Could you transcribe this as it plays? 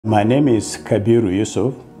My name is Kabir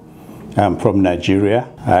Yusuf. I'm from Nigeria.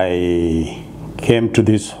 I came to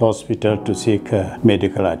this hospital to seek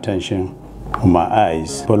medical attention on my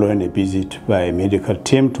eyes following a visit by a medical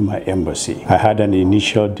team to my embassy. I had an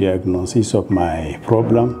initial diagnosis of my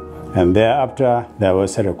problem, and thereafter there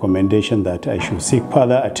was a recommendation that I should seek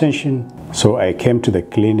further attention. So I came to the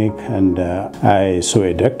clinic and I saw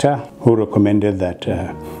a doctor who recommended that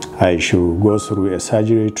I should go through a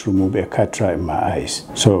surgery to remove a cataract in my eyes.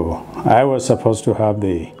 So I was supposed to have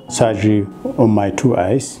the surgery on my two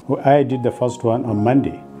eyes. I did the first one on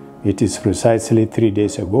Monday. It is precisely 3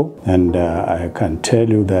 days ago, and I can tell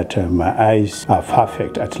you that my eyes are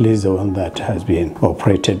perfect, at least the one that has been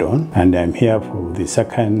operated on. And I'm here for the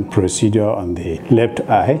second procedure on the left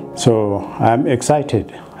eye. So I'm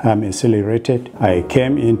excited. I'm accelerated. I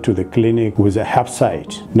came into the clinic with a half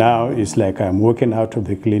sight. Now it's like I'm walking out of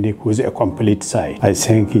the clinic with a complete sight. I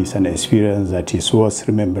think it's an experience that is worth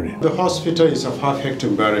remembering. The hospital is a perfect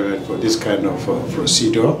environment for this kind of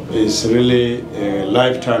procedure. It's really a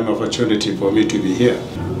lifetime opportunity for me to be here.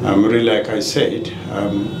 I'm really, like I said,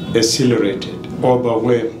 I'm exhilarated,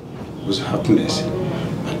 overwhelmed with happiness,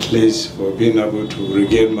 at least for being able to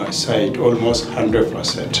regain my sight almost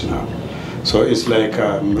 100% now. So it's like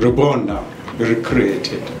I'm reborn now,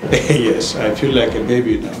 recreated. Yes, I feel like a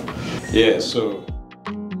baby now. Yes, so.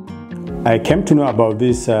 I came to know about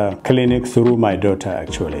this clinic through my daughter,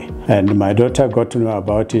 actually. And my daughter got to know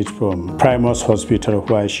about it from Primus Hospital,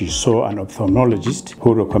 where she saw an ophthalmologist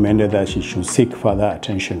who recommended that she should seek further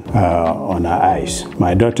attention on her eyes.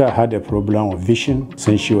 My daughter had a problem with vision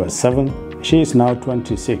since she was 7. She is now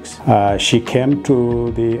 26. She came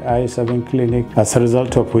to the Eye7 clinic, as a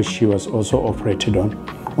result of which she was also operated on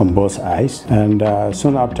both eyes. And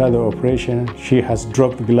soon after the operation, she has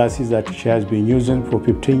dropped the glasses that she has been using for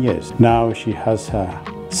 15 years. Now she has her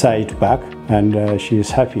sight back, and she is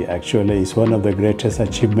happy. Actually, it's one of the greatest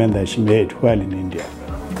achievements that she made while in India.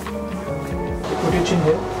 Put your chin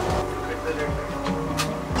here.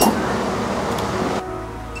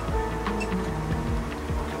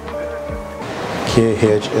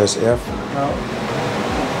 KHSF,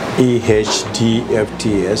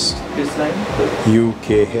 EHDFTS,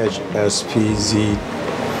 UKHSPZ,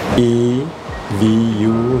 EVUZKOT.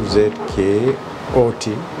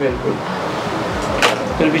 Very good.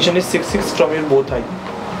 Your vision is 6/6 from your both eye.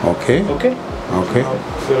 Okay. Okay. Okay.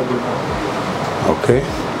 So you're good now. Okay.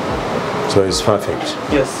 So it's perfect.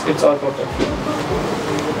 Yes, it's all perfect.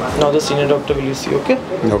 Now the senior doctor will see, okay?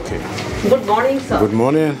 Okay. Good morning, sir. Good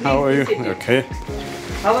morning. How are you? Okay.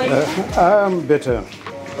 How are you? I'm better.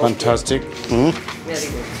 Fantastic. Very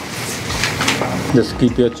good. Just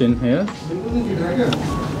keep your chin here.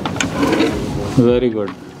 Very good.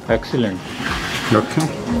 Excellent. Okay.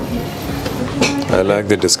 I like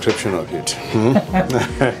the description of it.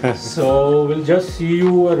 So we'll just see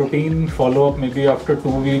you a routine follow-up maybe after 2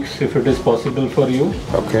 weeks if it is possible for you.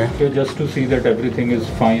 Okay. Okay, just to see that everything is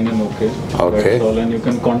fine and okay. Okay. That's all, and you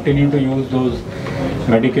can continue to use those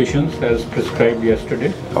medications as prescribed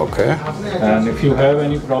yesterday. Okay. And if you have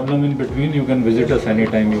any problem in between, you can visit us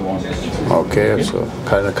anytime you want. Okay. So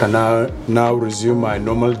can I now resume my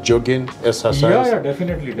normal jogging exercise? Yeah,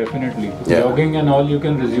 definitely. Yeah. Jogging and all you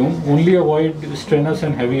can resume. Only avoid strenuous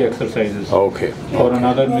and heavy exercises. Okay. For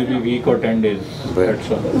another maybe week or 10 days. That's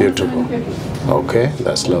all. Beautiful. Okay,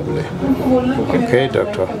 that's lovely. Okay,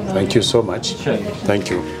 doctor. Thank you so much. Sure. Thank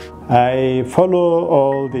you. I follow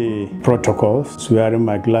all the protocols, wearing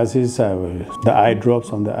my glasses, the eye drops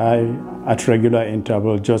on the eye at regular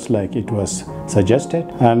interval, just like it was suggested.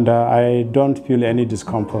 And I don't feel any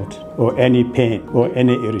discomfort or any pain or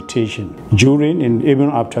any irritation during and even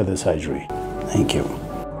after the surgery. Thank you.